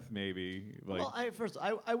breath, maybe. Like, Well,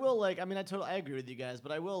 I will like. I mean, I agree with you guys,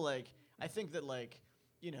 but I will like. I think that like,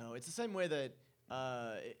 it's the same way that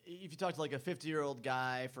if you talk to like a 50-year-old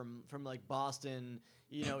guy from like Boston,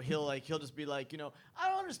 he'll just be like, I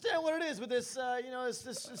don't understand what it is with this,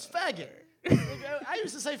 this faggot. I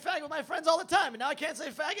used to say faggot with my friends all the time, and now I can't say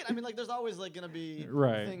faggot. I mean, like, there's always like gonna be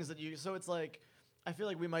Right. things that you. So it's like, I feel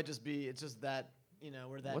like we might just be. It's just that.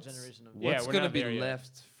 We're that generation of. Yeah, What's we're going to not be there yet.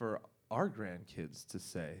 left for our grandkids to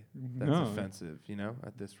say that's No. offensive,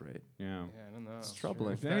 at this rate? yeah. Yeah, I don't know. It's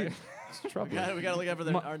troubling. Hey, It's troubling. We gotta look out for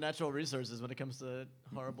My- our natural resources when it comes to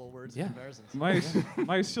horrible words Yeah. and comparisons.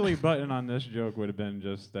 my silly button on this joke would have been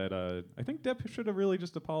just that I think Depp should have really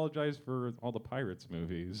just apologized for all the Pirates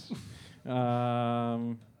movies.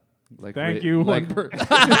 Like Thank you, like one person.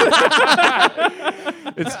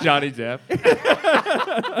 it's Johnny Depp.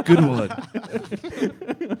 Good one.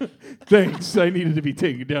 Thanks. I needed to be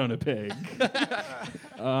taken down a peg.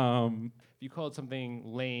 If you called something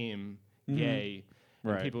lame, gay,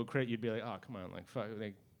 and Right. people would credit, you'd be like, oh, come on, like, fuck,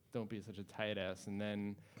 like, don't be such a tight ass. And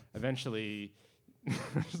then eventually,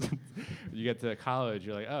 you get to college,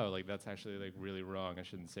 you're like, oh, like, that's actually, like, really wrong. I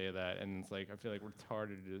shouldn't say that. And it's like, I feel like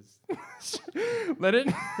retarded is... Let it...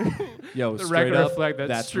 Yo, the straight record up, reflect that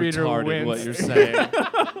that's Streeter retarded wins. what you're saying.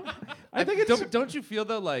 I think it's don't you feel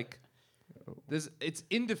though like it's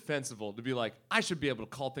indefensible to be like I should be able to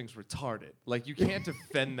call things retarded. Like you can't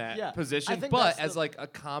defend that Yeah, I position. think But that's as the- like a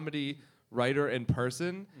comedy writer and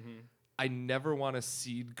person, I never want to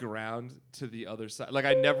cede ground to the other side. Like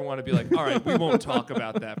I never want to be like, all right, we won't talk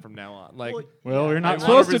about that from now on. Like well, we're I not want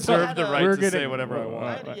supposed to to talk. reserve the right We're to say getting- whatever I well, want.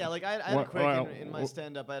 I had a quick in my well-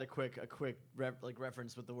 stand-up. I had a quick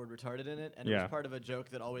reference with the word retarded in it, and it Yeah. was part of a joke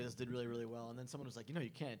that always did really, really well. And then someone was like, you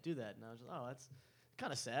can't do that, and I was like, oh, that's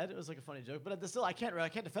kind of sad. It was like a funny joke, but still, I can't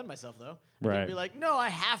defend myself though. I Right. can't be like, no, I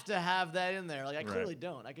have to have that in there. Like I clearly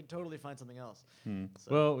don't. I could totally find something else. So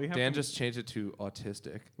Well, we have Dan to, just changed it to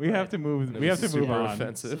autistic. we have to move. And it We have was to move super on.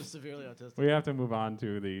 offensive. severely autistic. We have to move on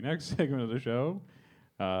to the next segment of the show.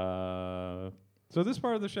 So this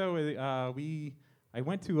part of the show, I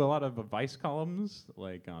went to a lot of advice columns,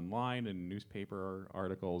 like online and newspaper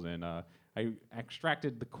articles, and I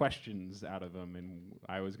extracted the questions out of them, and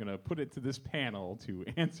I was going to put it to this panel to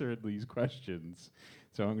answer these questions.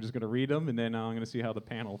 So I'm just going to read them, and then I'm going to see how the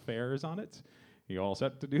panel fares on it. You all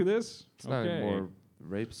set to do this? It's not any more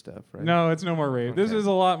rape stuff, right? No, it's no more rape. This Okay. is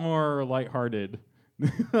a lot more lighthearted.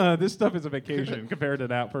 This stuff is a vacation compared to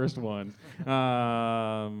that first one.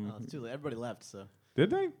 Oh, it's too late. Everybody left, so Did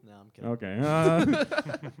they? no, I'm kidding. Okay.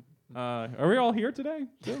 Are we all here today?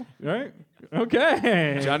 Still? Right?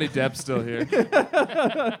 Okay. Johnny Depp's still here.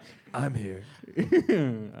 I'm here.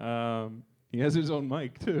 He has his own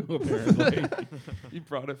mic too, apparently. He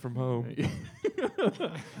brought it from home.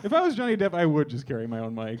 If I was Johnny Depp, I would just carry my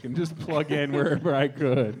own mic and just plug in wherever I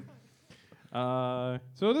could.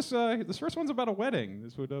 So this first one's about a wedding.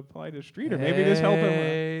 This would apply to Streeter. Maybe this help him.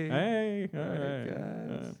 Hey, all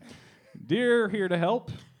right. Dear, here to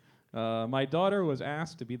help. My daughter was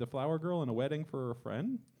asked to be the flower girl in a wedding for a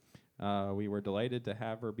friend. We were delighted to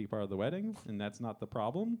have her be part of the wedding, and that's not the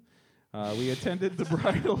problem. We attended the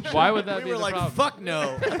bridal shower. Why would that We be were the like, problem? fuck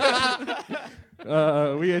no.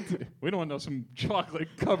 We don't want some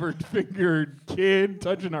chocolate-covered fingered kid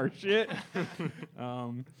touching our shit.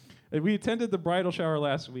 We attended the bridal shower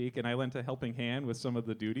last week, and I lent a helping hand with some of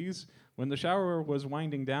the duties. When the shower was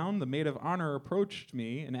winding down, the maid of honor approached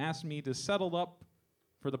me and asked me to settle up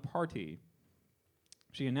for the party.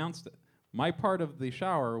 She announced that my part of the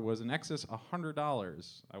shower was in excess of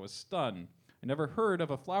 $100. I was stunned. I never heard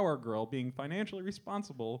of a flower girl being financially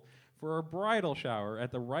responsible for a bridal shower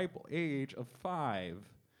at the ripe age of 5.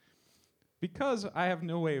 Because I have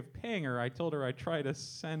no way of paying her, I told her I'd try to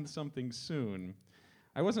send something soon.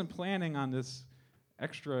 I wasn't planning on this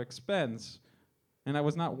extra expense, and I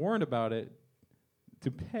was not warned about it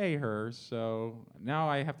to pay her, so now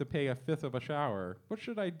I have to pay a fifth of a shower. What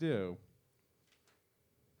should I do?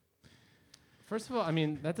 First of all, I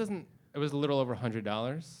mean, that doesn't... It was a little over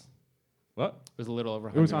 $100. What? It was a little over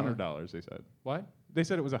 $100. It was $100, they said. What? They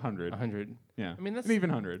said it was 100. 100. Yeah. I mean, that's... And even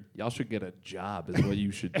 100. Y'all should get a job is what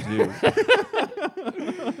you should do.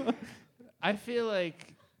 I feel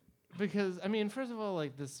like... Because, I mean, first of all,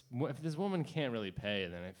 like, if this woman can't really pay,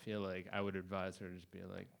 then I feel like I would advise her to just be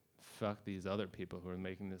like, fuck these other people who are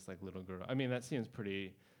making this, like, little girl. I mean, that seems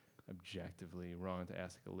pretty objectively wrong to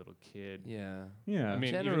ask a little kid. Yeah. Yeah. I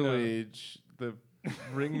mean, even Generally, the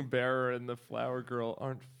ring bearer and the flower girl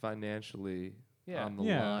aren't financially Yeah. on the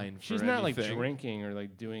Yeah. line for She's not, like, anything. drinking or,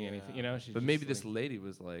 like, doing anything, you know? She's But just, maybe this like, lady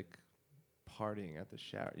was, like, partying at the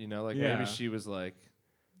shower. You know, like, Yeah. maybe she was, like,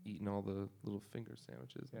 eating all the little finger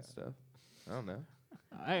sandwiches and stuff. I don't know.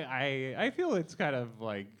 I feel it's kind of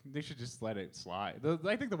like they should just let it slide.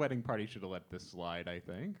 I think the wedding party should have let this slide, I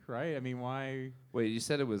think, right? I mean, why? Wait, you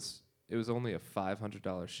said it was only a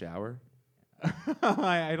 $500 shower?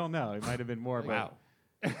 I don't know. It might have been more. Wow.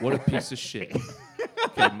 What a piece of shit.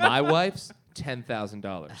 Okay, my wife's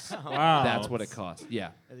 $10,000. Wow. That's what it costs. Yeah.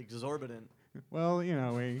 Exorbitant. Well, you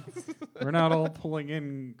know, we're not all pulling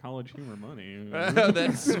in college humor money.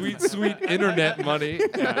 That sweet, sweet internet money.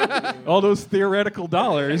 All those theoretical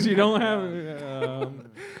dollars. You don't have.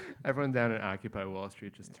 Everyone down at Occupy Wall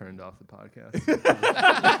Street just turned off the podcast.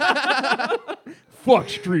 Fuck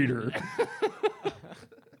Streeter.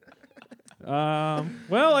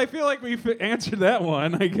 Well, I feel like we've answered that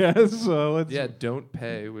one, I guess. So let's. Yeah, don't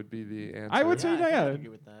pay would be the answer. I would say I think I'd yeah. agree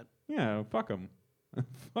with that. Yeah, fuck them.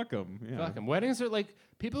 Fuck them. Yeah. Fuck 'em. Weddings are like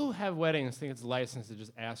people who have weddings think it's licensed to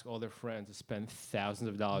just ask all their friends to spend thousands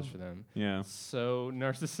of dollars for them. Yeah. So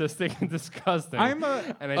narcissistic and disgusting. I'm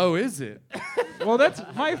a. and I, Oh, is it? Well, that's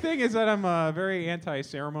my thing. Is that I'm very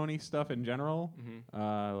anti-ceremony stuff in general.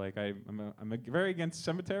 Like I'm very against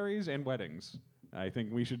cemeteries and weddings. I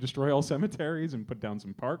think we should destroy all cemeteries and put down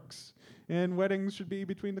some parks. And weddings should be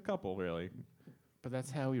between the couple, really. but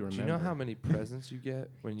that's how we remember. Do you know how many presents you get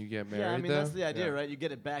when you get married? Yeah, I mean though? that's the idea, right? You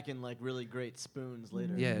get it back in like really great spoons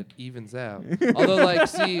later. Yeah, it evens out. Although, like,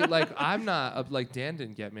 see, like, I'm not like Dan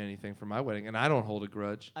didn't get me anything for my wedding, and I don't hold a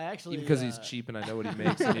grudge. I actually Even because he's cheap and I know what he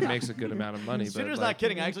makes, and he makes a good amount of money. Shooter's but, not like,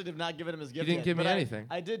 kidding. I actually did not give it him as gift. didn't yet, give me but anything.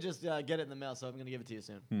 I did just get it in the mail, so I'm gonna give it to you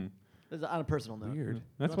soon. This is on a personal note. Weird.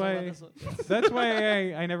 That's You wanna why. talk about this? That's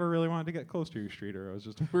why I never really wanted to get close to you, Streeter. I was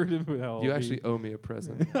just worried about how. You actually owe me a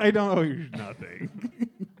present. I don't owe you nothing.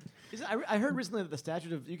 I heard recently that the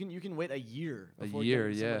statute of you can wait a year. A before year,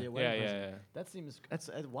 getting somebody yeah. a wedding Yeah, present. yeah. That seems that's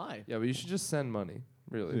why. Yeah, but you should just send money.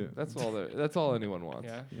 Really, Yeah. that's all anyone wants.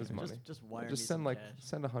 Yeah. Is money. Just wire Just me send some like cash.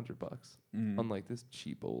 send $100. Unlike this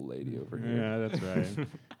cheap old lady over here. Yeah, that's right.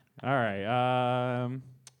 All right.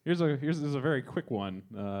 This is a very quick one.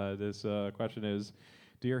 This question is,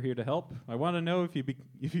 dear Here to Help, I want to know if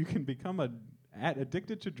you can become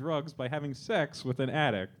addicted to drugs by having sex with an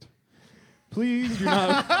addict. Please do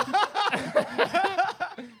not.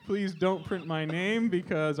 Please don't print my name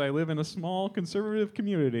because I live in a small conservative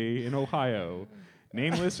community in Ohio,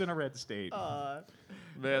 nameless in a red state.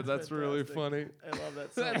 Man, that's really fantastic. funny. I love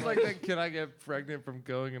that so That's much. like that. Can I get pregnant from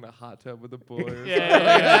going in a hot tub with a boy? Or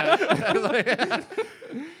Yeah,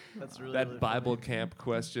 That's really that really Bible funny. camp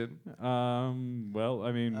question. Well,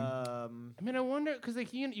 I mean, I mean, I wonder because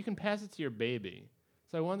like you can pass it to your baby.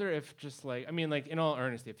 So I wonder if just like I mean like in all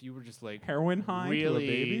earnestly, if you were just like heroin high to a really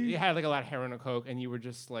baby. you had like a lot of heroin or coke, and you were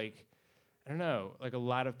just like I don't know, like a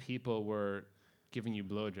lot of people were giving you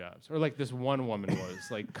blowjobs, or like this one woman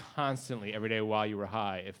was like constantly every day while you were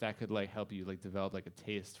high. If that could like help you like develop like a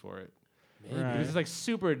taste for it, Right. because it's like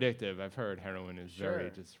super addictive. I've heard heroin is very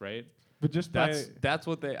Sure. just right. But just That's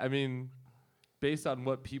what they. I mean, based on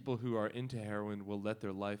what people who are into heroin will let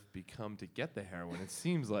their life become to get the heroin, it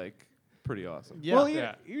seems like pretty awesome. Yeah. Well,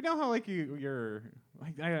 Yeah. you know how like you're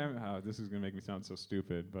like this is gonna make me sound so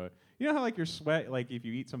stupid, but you know how like your sweat, like if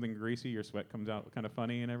you eat something greasy, your sweat comes out kind of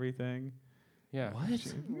funny and everything. Yeah.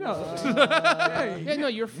 What? No. Yeah, no,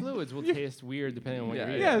 your fluids will taste weird depending on what Yeah,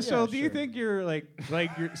 you're Yeah. eating. So Yeah, do you sure. think your like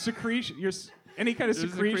your secretion, any kind of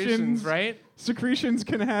There's secretions, right? Secretions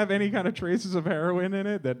can have any kind of traces of heroin in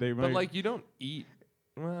it that they might. But like, you don't eat.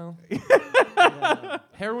 Well, Yeah.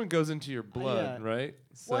 heroin goes into your blood, yeah. right?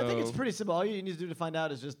 Well, I think it's So- pretty simple. All you need to do to find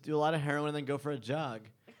out is just do a lot of heroin and then go for a jog.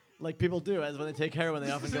 Like people do, as when they take heroin,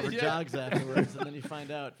 they often go for Yeah. jogs afterwards, and then you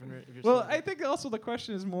find out from if you're well, sober. I think also the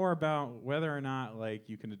question is more about whether or not like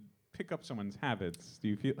you can pick up someone's habits. Do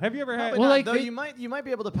you feel? Have you ever had? Probably Well, not, like though they- you might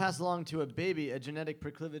be able to pass along to a baby a genetic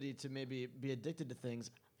proclivity to maybe be addicted to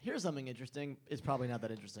things. Here's something interesting. It's probably not that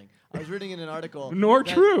interesting. I was reading in an article. Nor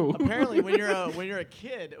that true. Apparently, when you're a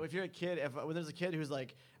kid, when there's a kid who's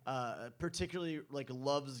like particularly like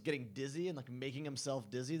loves getting dizzy and like making himself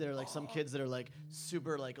dizzy, there are like some kids that are like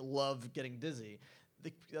super like love getting dizzy.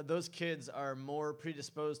 Those kids are more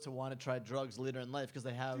predisposed to want to try drugs later in life because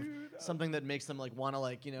they have something that makes them like want to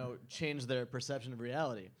like change their perception of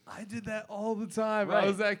reality. I did that all the time. Right. I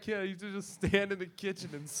was that kid. I used to just stand in the kitchen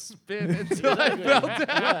and spin until I fell down.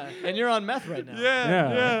 Yeah, and you're on meth right now.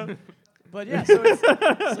 Yeah. But yeah, so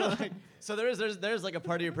it's, so there's like a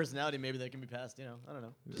part of your personality maybe that can be passed. I don't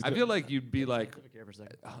know. Just I feel like you'd be like, scientific here for a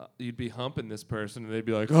second. you'd be humping this person, and they'd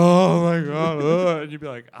be like, "Oh my god," and you'd be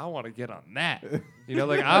like, "I want to get on that,"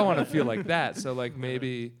 like I want to feel like that. So like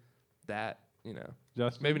maybe that,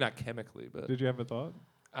 Justin, maybe not chemically, but Did you have a thought?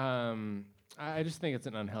 I just think it's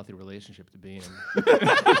an unhealthy relationship to be in.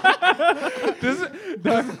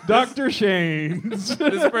 Dr. Shane's.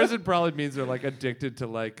 this person probably means they're like addicted to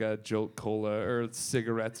like Jolt Cola or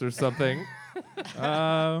cigarettes or something.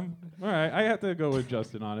 All right, I have to go with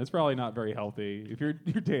Justin on it. It's probably not very healthy. If you're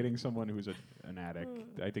dating someone who's an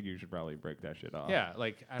addict, I think you should probably break that shit off. Yeah,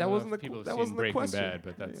 like I That don't know wasn't if the people that have wasn't seen the Breaking question. Bad,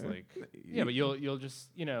 but that's like but you'll just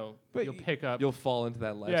But you'll pick up. You'll fall into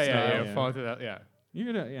that yeah, lifestyle. Yeah. fall into that. Yeah.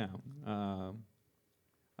 You're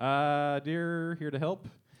gonna, dear, here to help.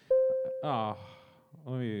 Oh,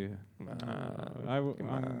 let me.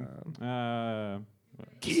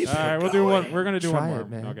 Keep all right, we'll do one. We're gonna do Try one more. it,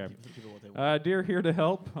 man. Okay. People what they want. Dear, here to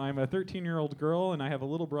help. I'm a 13-year-old girl, and I have a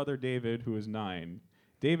little brother, David, who is 9.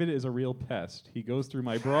 David is a real pest. He goes through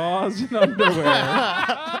my bras and underwear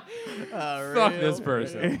Fuck this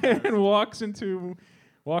person. and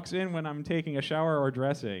walks in when I'm taking a shower or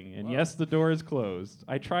dressing. And yes, the door is closed.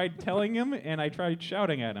 I tried telling him and I tried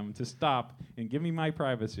shouting at him to stop and give me my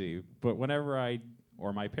privacy. But whenever I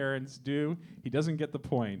or my parents do, he doesn't get the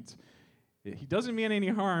point. He doesn't mean any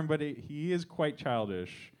harm, but he is quite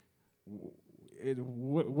childish.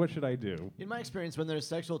 What should I do? In my experience, when there's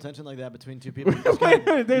sexual tension like that between two people, you just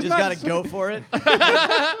gotta go for it,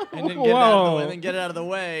 and then get it out of the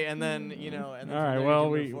way, and then All right. Well,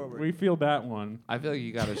 we feel that one. I feel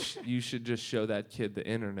like you should just show that kid the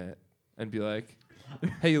internet and be like,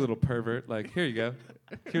 "Hey, you little pervert! Like, here you go.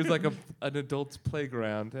 Here's like an adult's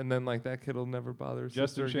playground," and then like that kid will never bother his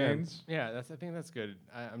Just sister the again. chains. Yeah, I think that's good.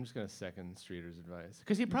 I'm just gonna second Streeter's advice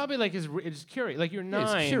because he probably like is curious. Like you're Yeah,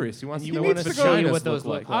 9. he's curious. He wants and to you know want what to needs show to you go- what those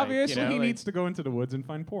look like. Obviously, you know? he like, needs to go into the woods and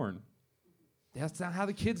find porn. That's not how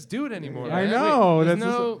the kids do it anymore. I man. know. There's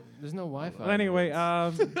that's there's no Wi-Fi. Well, anyway,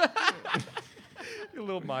 A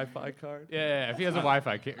little MiFi card. yeah, if he has a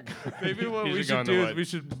Wi-Fi, Maybe what he we should go should in the do is woods. we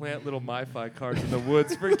should plant little MiFi cards in the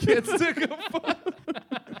woods for kids to go find.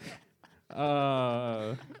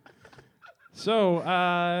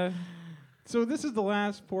 So this is the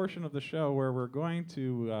last portion of the show where we're going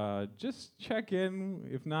to just check in.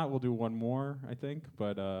 If not, we'll do one more, I think.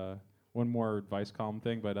 But one more advice column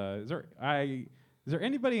thing. But is there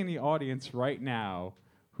anybody in the audience right now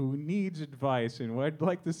who needs advice and would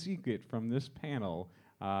like to seek it from this panel?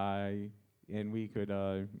 And we could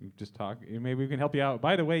just talk. Maybe we can help you out.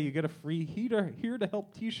 By the way, you get a free Here to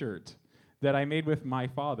Help T-shirt that I made with my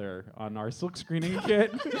father on our silk screening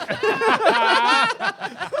kit.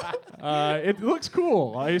 It looks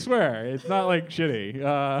cool, I swear. It's not like shitty.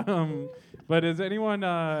 But does anyone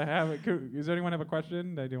does anyone have a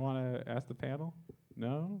question that you want to ask the panel?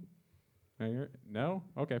 No? No?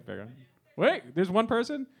 Okay, fair enough. Wait, there's one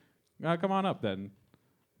person? Come on up then.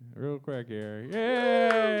 Real quick here.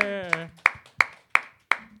 Yeah!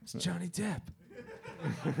 It's Johnny Depp.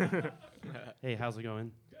 Hey, how's it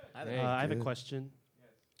going? Hey, I have a question.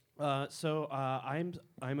 So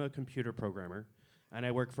I'm a computer programmer, and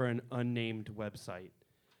I work for an unnamed website.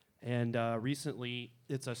 And recently,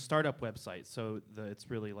 it's a startup website, so it's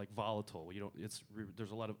really like volatile.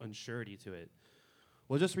 There's a lot of unsurety to it.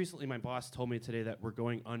 Well, just recently, my boss told me today that we're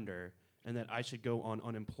going under, and that I should go on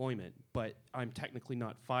unemployment. But I'm technically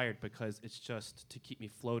not fired because it's just to keep me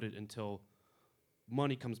floated until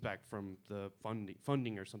money comes back from the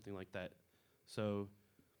funding or something like that. So,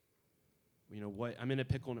 what? I'm in a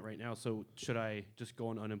pickle right now. So should I just go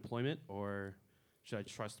on unemployment, or should I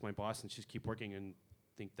trust my boss and just keep working and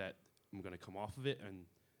think that I'm going to come off of it? And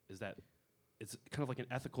it's kind of like an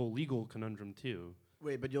ethical, legal conundrum too.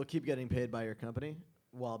 Wait, but you'll keep getting paid by your company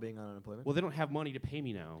while being on unemployment? Well, they don't have money to pay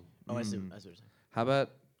me now. Oh, I see what you're saying. How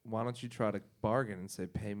about why don't you try to bargain and say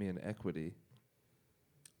pay me in equity?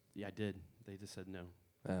 Yeah, I did. They just said no.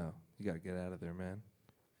 Oh, you got to get out of there, man.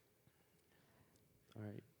 All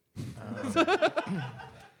right.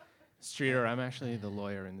 Streeter, I'm actually the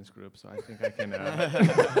lawyer in this group, so I think I can.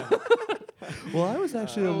 Well, I was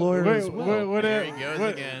actually a lawyer Wait, as well. what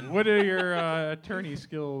again. do your attorney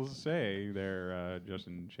skills say there,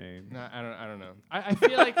 Justin Shane? No, I don't know. I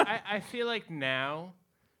feel like I feel like now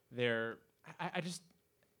I just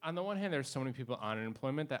on the one hand there's so many people on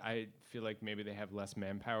unemployment that I feel like maybe they have less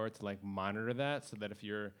manpower to like monitor that, so that if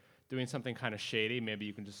you're doing something kind of shady, maybe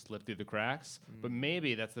you can just slip through the cracks. But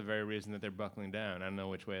maybe that's the very reason that they're buckling down. I don't know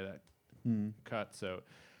which way that cut, so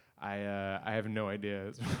I have no idea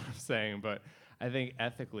is what I'm saying. But I think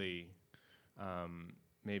ethically,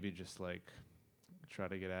 maybe just like try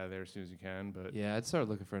to get out of there as soon as you can. But Yeah, I'd start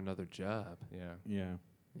looking for another job. yeah.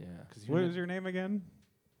 Yeah. 'Cause What is your name again?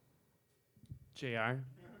 JR?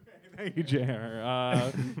 Thank you, JR.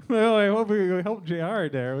 Well, I hope we helped JR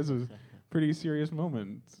there. It was a pretty serious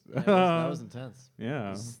moment. Yeah, that was intense.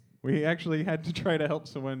 Yeah. We actually had to try to help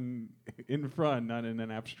someone in front, not in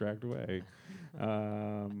an abstract way.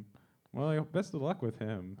 Well, best of luck with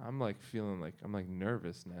him. I'm like feeling like I'm like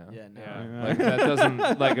nervous now. Yeah, no. Yeah. Like that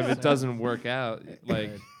doesn't like if it doesn't work out,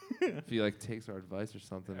 like if he like takes our advice or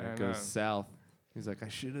something and I it goes know. south, he's like, I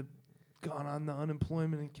should have gone on the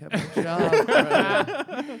unemployment and kept my job.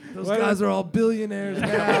 Those guys are all billionaires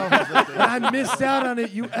now. And I missed out on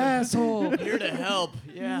it, you asshole. Here to help.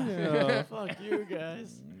 Yeah. Yeah. Fuck you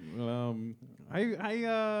guys.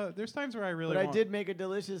 There's times where I really But I want- did make a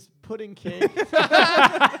delicious pudding cake.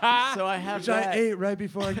 So I have Which that. I ate right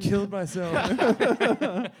before I killed myself.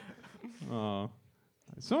 Oh.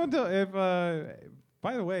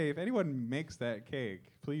 By the way, if anyone makes that cake,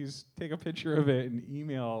 please take a picture of it and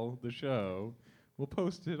email the show. We'll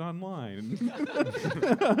post it online.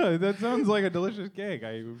 That sounds like a delicious cake.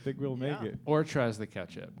 I think we'll make Yeah. it. Or tries the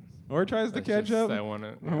ketchup. Or tries the That's just- ketchup. I want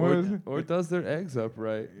to. What is it? Or does their eggs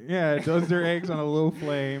upright. Yeah, it does their eggs on a low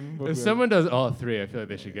flame. If someone does all three, I feel like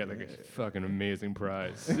they should get like a fucking amazing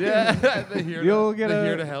prize. Yeah, they're here. You'll get they're a-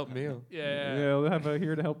 here to help meal. Yeah. Yeah, we'll have a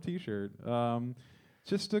Here to Help T-shirt.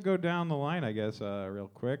 Just to go down the line, I guess,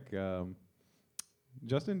 real quick.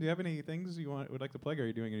 Justin, do you have any things you would like to plug? Are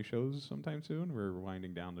you doing any shows sometime soon? We're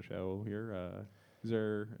winding down the show here. Is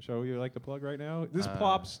there a show you'd like to plug right now? This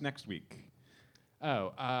plops next week.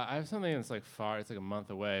 Oh, I have something that's like far. It's like a month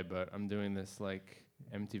away, but I'm doing this like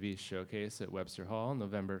MTV showcase at Webster Hall,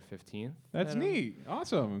 November 15th. That's that I'm neat.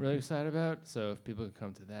 Awesome. Really excited about. So if people could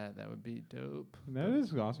come to that, that would be dope. That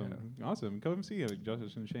is awesome. Awesome. Come see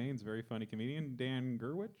Justin Shane's very funny comedian, Dan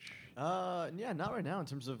Gurewitch. Yeah, not right now in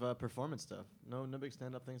terms of performance stuff. No big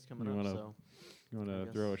stand-up things coming You up. wanna- So You want I to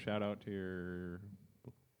guess. throw a shout out to your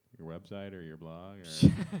website or your blog? Or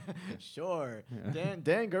sure. Yeah.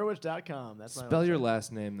 DanGurewitch.com. That's my Spell your website.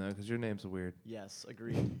 last name though, because your name's weird. Yes,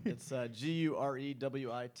 agreed. It's Gurewitch.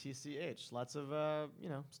 Lots of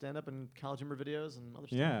stand-up and college humor videos and other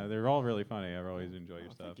stuff. Yeah, they're all really funny. I've always enjoyed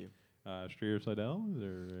your Oh, stuff. thank you. Streeter Seidell, is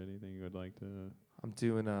there anything you would like to? I'm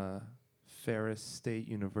doing Ferris State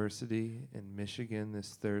University in Michigan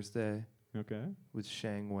this Thursday Okay. with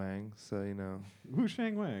Shang Wang. So Who's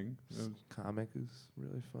Shang Wang? comic who's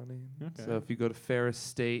really funny. Okay. So if you go to Ferris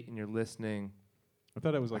State and you're listening, I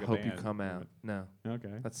thought it was like I a hope you band. come out. No,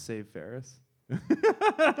 Okay. let's save Ferris.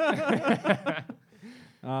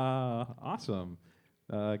 Awesome.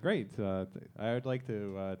 Great. I would like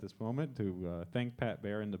to, at this moment, to thank Pat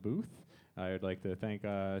Bear in the booth. I would like to thank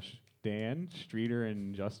Dan, Streeter,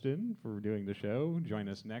 and Justin for doing the show. Join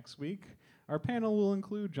us next week. Our panel will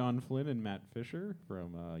include John Flynn and Matt Fisher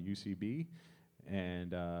from UCB.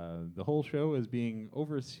 And the whole show is being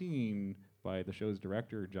overseen by the show's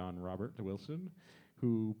director, John Robert Wilson,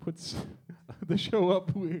 who puts the show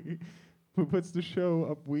up. Who puts the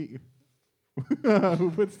show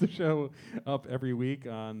up every week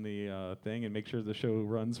on the thing and make sure the show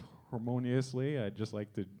runs harmoniously. I'd just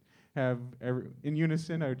like to have in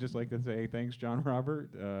unison. I would just like to say thanks, John Robert,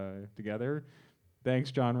 together.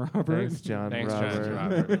 Thanks, John Robert. Thanks, John Thanks, Robert.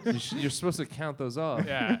 John Robert. You're supposed to count those off.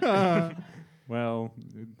 Yeah. Well,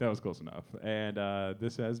 that was close enough. And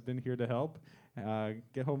this has been Here to Help.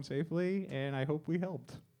 Get home safely, and I hope we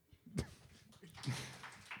helped.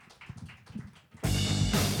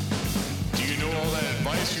 Do you know all that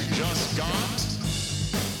advice you just got?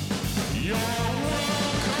 You're welcome!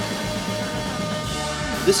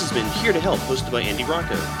 This has been Here to Help, hosted by Andy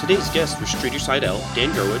Rocco. Today's guests were Streeter Seidell,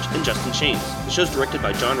 Dan Gurewitch, and Justin Shanes. The show's directed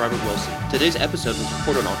by John Robert Wilson. Today's episode was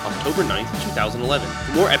recorded on October 9th, 2011.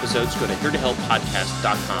 For more episodes, go to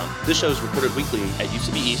HereToHelpPodcast.com. This show is recorded weekly at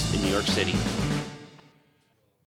UCB East in New York City.